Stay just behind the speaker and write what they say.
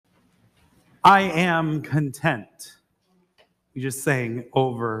I am content. We just sang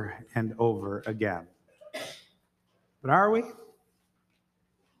over and over again. But are we?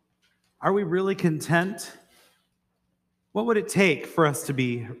 Are we really content? What would it take for us to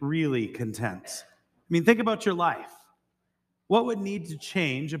be really content? I mean, think about your life. What would need to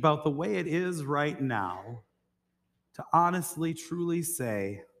change about the way it is right now to honestly, truly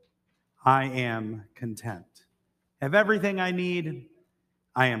say, I am content? Have everything I need.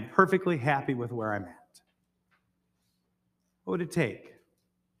 I am perfectly happy with where I'm at. What would it take?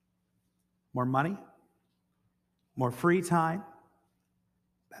 More money? More free time?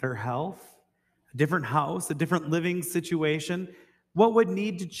 Better health? A different house? A different living situation? What would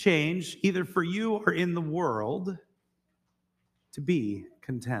need to change either for you or in the world to be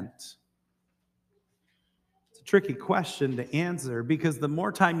content? It's a tricky question to answer because the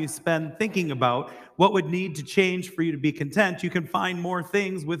more time you spend thinking about what would need to change for you to be content, you can find more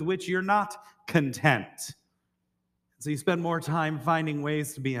things with which you're not content. So you spend more time finding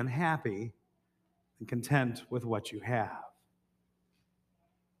ways to be unhappy than content with what you have.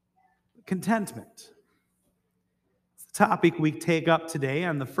 Contentment. It's the topic we take up today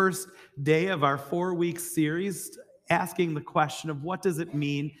on the first day of our 4-week series, asking the question of what does it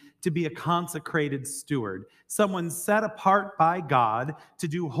mean to be a consecrated steward, someone set apart by God to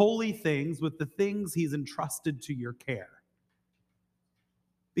do holy things with the things he's entrusted to your care.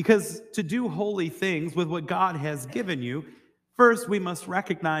 Because to do holy things with what God has given you, first we must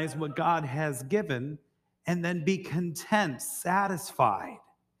recognize what God has given and then be content, satisfied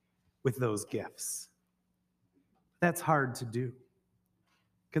with those gifts. That's hard to do.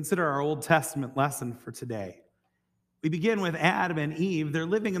 Consider our Old Testament lesson for today. We begin with Adam and Eve. They're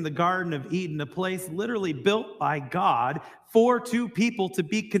living in the Garden of Eden, a place literally built by God for two people to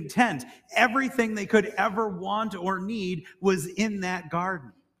be content. Everything they could ever want or need was in that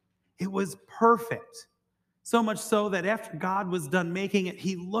garden. It was perfect. So much so that after God was done making it,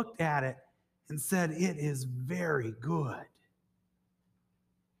 he looked at it and said, "It is very good."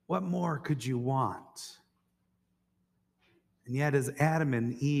 What more could you want? And yet, as Adam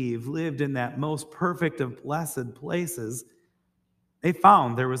and Eve lived in that most perfect of blessed places, they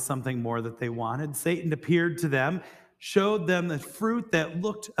found there was something more that they wanted. Satan appeared to them, showed them the fruit that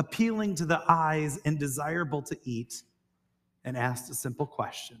looked appealing to the eyes and desirable to eat, and asked a simple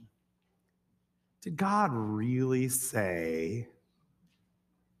question. Did God really say?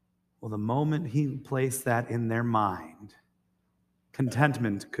 Well, the moment he placed that in their mind,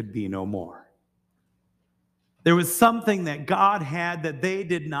 contentment could be no more. There was something that God had that they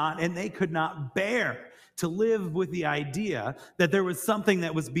did not, and they could not bear to live with the idea that there was something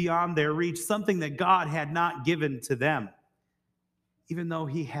that was beyond their reach, something that God had not given to them, even though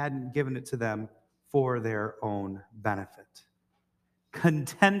he hadn't given it to them for their own benefit.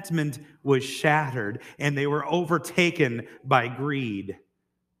 Contentment was shattered, and they were overtaken by greed.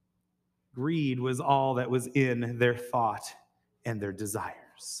 Greed was all that was in their thought and their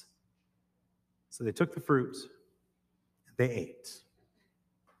desires. So they took the fruit, and they ate.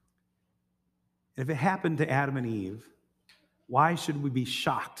 And if it happened to Adam and Eve, why should we be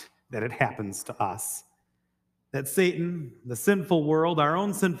shocked that it happens to us? That Satan, the sinful world, our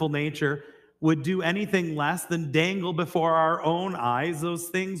own sinful nature, would do anything less than dangle before our own eyes those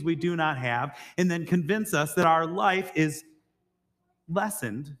things we do not have, and then convince us that our life is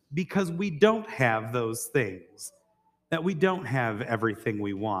lessened because we don't have those things, that we don't have everything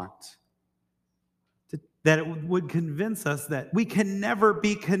we want. That it would convince us that we can never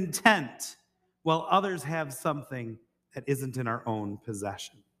be content while others have something that isn't in our own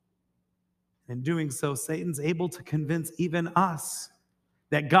possession. In doing so, Satan's able to convince even us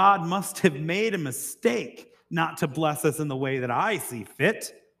that God must have made a mistake not to bless us in the way that I see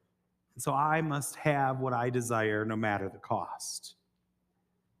fit. And so I must have what I desire no matter the cost.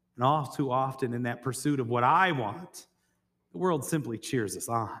 And all too often in that pursuit of what I want, the world simply cheers us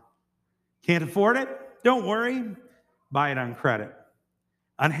on. Can't afford it? Don't worry. Buy it on credit.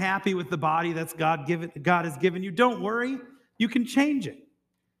 Unhappy with the body that's God has given you? Don't worry. You can change it.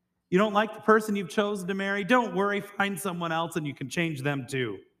 You don't like the person you've chosen to marry? Don't worry. Find someone else and you can change them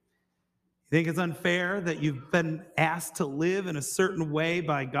too. You think it's unfair that you've been asked to live in a certain way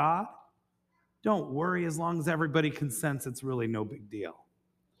by God? Don't worry. As long as everybody consents, it's really no big deal.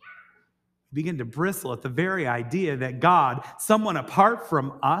 Begin to bristle at the very idea that God, someone apart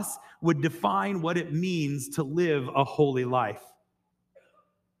from us, would define what it means to live a holy life.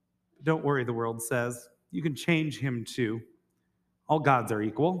 Don't worry, the world says. You can change him too. All gods are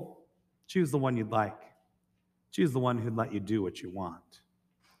equal. Choose the one you'd like. Choose the one who'd let you do what you want.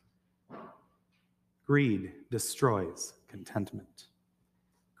 Greed destroys contentment.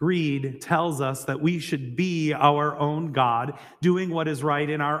 Greed tells us that we should be our own God, doing what is right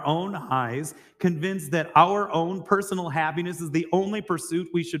in our own eyes, convinced that our own personal happiness is the only pursuit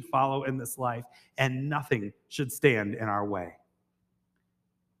we should follow in this life, and nothing should stand in our way.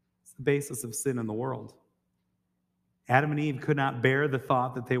 It's the basis of sin in the world. Adam and Eve could not bear the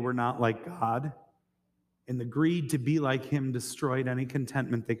thought that they were not like God, and the greed to be like him destroyed any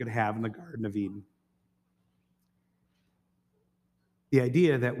contentment they could have in the Garden of Eden. The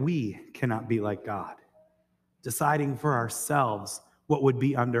idea that we cannot be like God, deciding for ourselves what would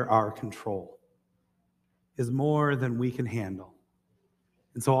be under our control, is more than we can handle.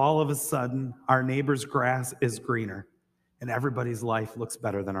 And so all of a sudden, our neighbor's grass is greener, and everybody's life looks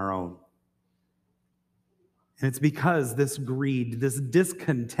better than our own. And it's because this greed, this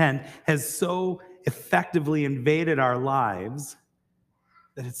discontent has so effectively invaded our lives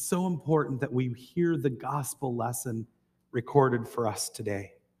that it's so important that we hear the gospel lesson recorded for us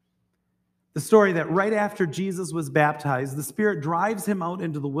today. The story that right after Jesus was baptized, the Spirit drives him out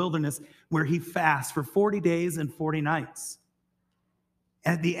into the wilderness where he fasts for 40 days and 40 nights.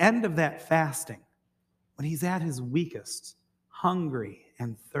 And at the end of that fasting, when he's at his weakest, hungry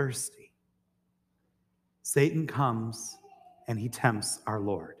and thirsty, Satan comes and he tempts our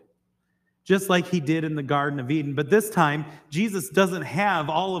Lord, just like he did in the Garden of Eden. But this time, Jesus doesn't have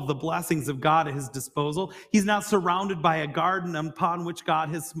all of the blessings of God at his disposal. He's not surrounded by a garden upon which God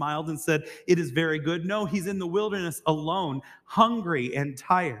has smiled and said, "It is very good." No, he's in the wilderness alone, hungry and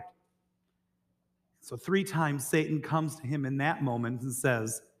tired. So 3 times Satan comes to him in that moment and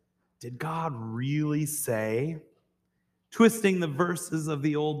says, "Did God really say?" Twisting the verses of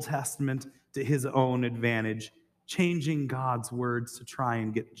the Old Testament to his own advantage, changing God's words to try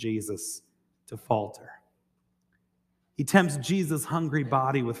and get Jesus to falter. He tempts Jesus' hungry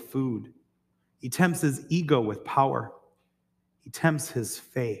body with food. He tempts his ego with power. He tempts his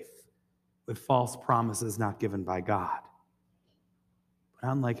faith with false promises not given by God. But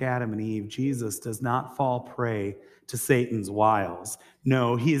unlike Adam and Eve, Jesus does not fall prey to Satan's wiles.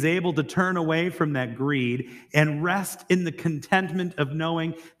 No, he is able to turn away from that greed and rest in the contentment of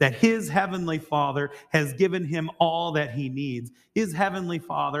knowing that his heavenly Father has given him all that he needs. His heavenly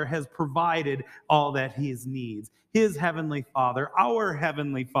Father has provided all that he needs. His heavenly Father, our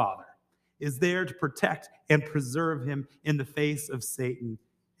heavenly Father, is there to protect and preserve him in the face of Satan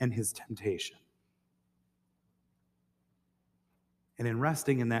and his temptation. And in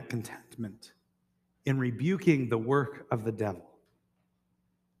resting in that contentment, in rebuking the work of the devil,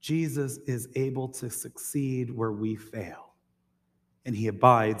 Jesus is able to succeed where we fail. And he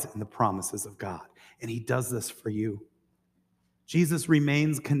abides in the promises of God. And he does this for you. Jesus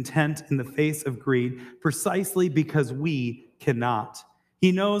remains content in the face of greed precisely because we cannot.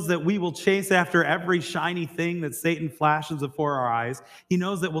 He knows that we will chase after every shiny thing that Satan flashes before our eyes. He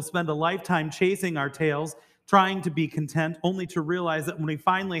knows that we'll spend a lifetime chasing our tails, trying to be content, only to realize that when we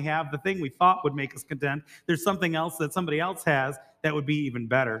finally have the thing we thought would make us content, there's something else that somebody else has that would be even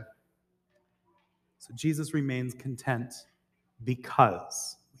better. So Jesus remains content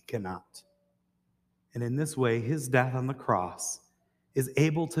because we cannot. And in this way, his death on the cross is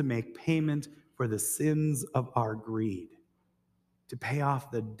able to make payment for the sins of our greed, to pay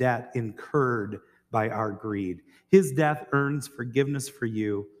off the debt incurred by our greed. His death earns forgiveness for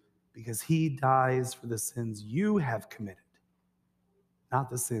you because he dies for the sins you have committed, not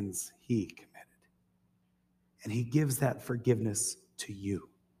the sins he committed. And he gives that forgiveness to you.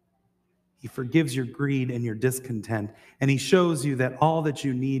 He forgives your greed and your discontent, and he shows you that all that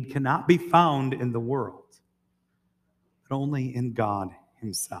you need cannot be found in the world, but only in God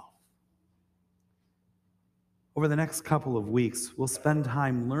himself. Over the next couple of weeks, we'll spend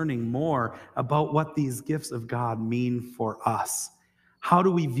time learning more about what these gifts of God mean for us. How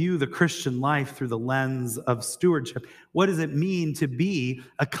do we view the Christian life through the lens of stewardship? What does it mean to be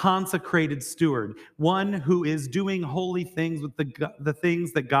a consecrated steward, one who is doing holy things with the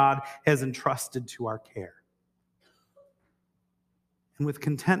things that God has entrusted to our care? And with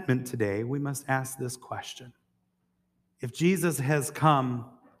contentment today, we must ask this question. If Jesus has come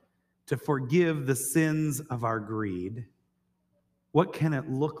to forgive the sins of our greed, what can it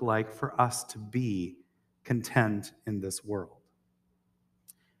look like for us to be content in this world?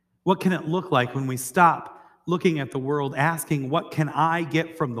 What can it look like when we stop looking at the world, asking, what can I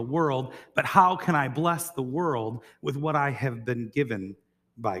get from the world, but how can I bless the world with what I have been given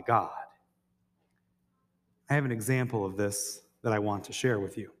by God? I have an example of this that I want to share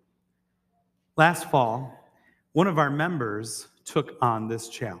with you. Last fall, one of our members took on this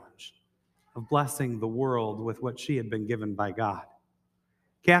challenge of blessing the world with what she had been given by God.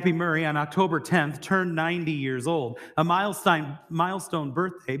 Cappy Murray on October 10th turned 90 years old, a milestone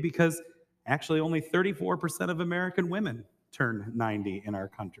birthday because actually only 34% of American women turn 90 in our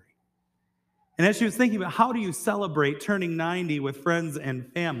country. And as she was thinking about how do you celebrate turning 90 with friends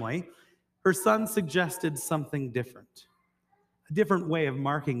and family, her son suggested something different, a different way of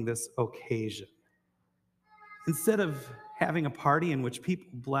marking this occasion. Instead of having a party in which people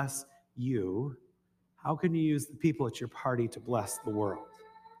bless you, how can you use the people at your party to bless the world?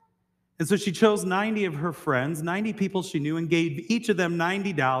 And so she chose 90 of her friends, 90 people she knew, and gave each of them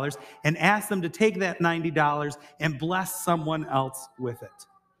 $90 and asked them to take that $90 and bless someone else with it.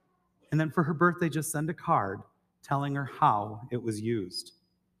 And then for her birthday, just send a card telling her how it was used.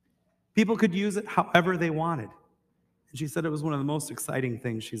 People could use it however they wanted. And she said it was one of the most exciting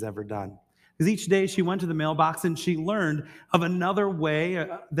things she's ever done. Because each day she went to the mailbox and she learned of another way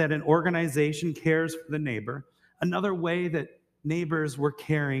that an organization cares for the neighbor, another way that neighbors were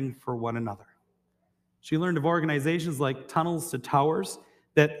caring for one another. She learned of organizations like Tunnels to Towers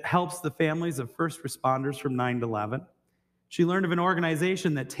that helps the families of first responders from 9/11. She learned of an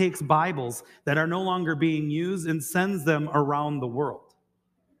organization that takes Bibles that are no longer being used and sends them around the world.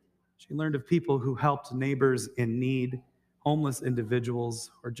 She learned of people who helped neighbors in need, homeless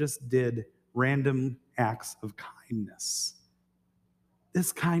individuals, or just did random acts of kindness.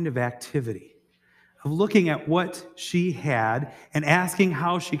 This kind of activity of looking at what she had and asking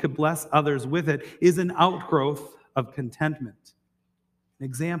how she could bless others with it is an outgrowth of contentment. An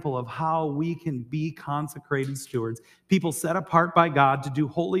example of how we can be consecrated stewards, people set apart by God to do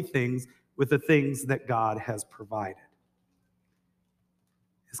holy things with the things that God has provided.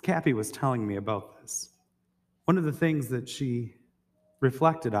 As Cappy was telling me about this, one of the things that she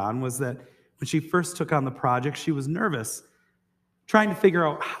reflected on was that when she first took on the project, she was nervous, trying to figure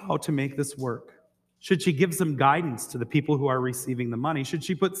out how to make this work. Should she give some guidance to the people who are receiving the money? Should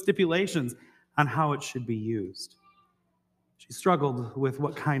she put stipulations on how it should be used? She struggled with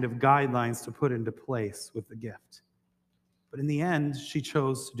what kind of guidelines to put into place with the gift. But in the end, she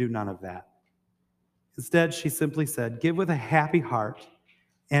chose to do none of that. Instead, she simply said, give with a happy heart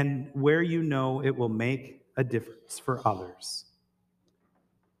and where you know it will make a difference for others.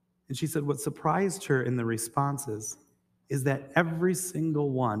 And she said what surprised her in the responses is that every single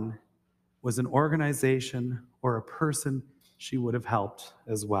one was an organization or a person she would have helped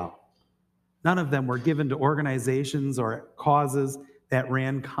as well. None of them were given to organizations or causes that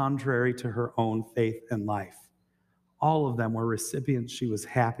ran contrary to her own faith and life. All of them were recipients she was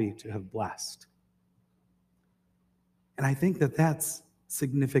happy to have blessed. And I think that that's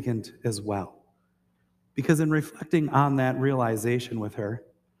significant as well. Because in reflecting on that realization with her,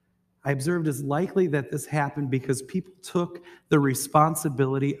 I observed it's likely that this happened because people took the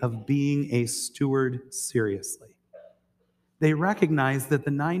responsibility of being a steward seriously. They recognized that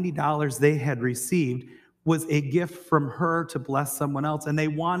the $90 they had received was a gift from her to bless someone else, and they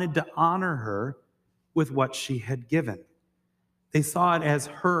wanted to honor her with what she had given. They saw it as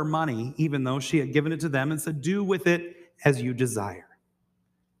her money, even though she had given it to them, and said, do with it as you desire.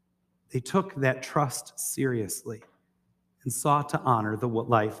 They took that trust seriously and sought to honor the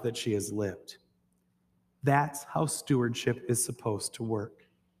life that she has lived. That's how stewardship is supposed to work.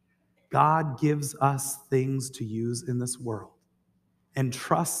 God gives us things to use in this world and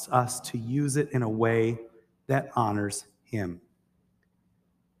trusts us to use it in a way that honors Him.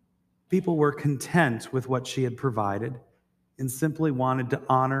 People were content with what she had provided and simply wanted to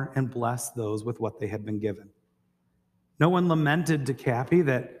honor and bless those with what they had been given. No one lamented to Cappy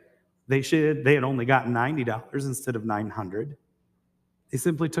that they had only gotten $90 instead of $900. They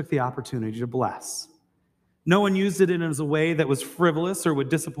simply took the opportunity to bless. No one used it in as a way that was frivolous or would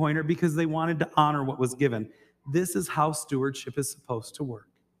disappoint her because they wanted to honor what was given. This is how stewardship is supposed to work.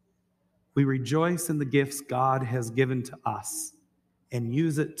 We rejoice in the gifts God has given to us and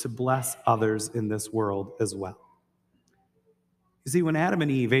use it to bless others in this world as well. You see, when Adam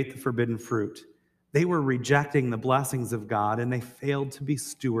and Eve ate the forbidden fruit, they were rejecting the blessings of God and they failed to be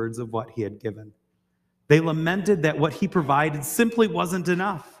stewards of what He had given. They lamented that what He provided simply wasn't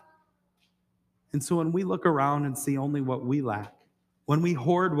enough. And so when we look around and see only what we lack, when we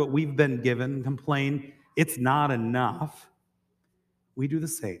hoard what we've been given and complain it's not enough, we do the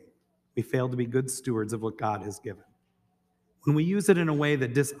same. We fail to be good stewards of what God has given. When we use it in a way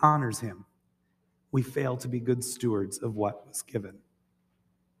that dishonors Him, we fail to be good stewards of what was given.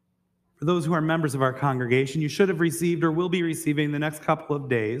 For those who are members of our congregation, you should have received or will be receiving in the next couple of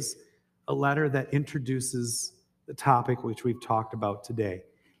days a letter that introduces the topic which we've talked about today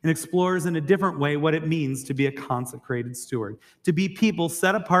and explores in a different way what it means to be a consecrated steward, to be people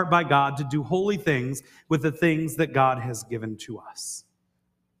set apart by God to do holy things with the things that God has given to us.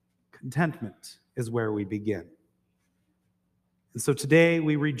 Contentment is where we begin. And so today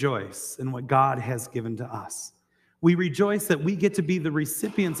we rejoice in what God has given to us. We rejoice that we get to be the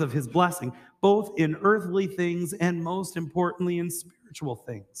recipients of his blessing, both in earthly things and most importantly in spiritual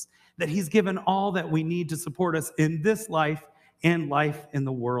things, that he's given all that we need to support us in this life and life in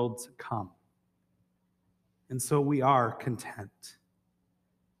the world to come. And so we are content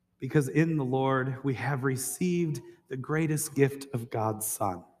because in the Lord we have received the greatest gift of God's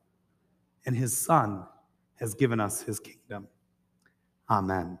Son, and his Son has given us his kingdom.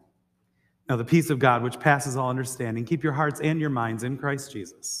 Amen. Now, the peace of God, which passes all understanding, keep your hearts and your minds in Christ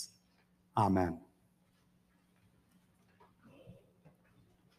Jesus. Amen.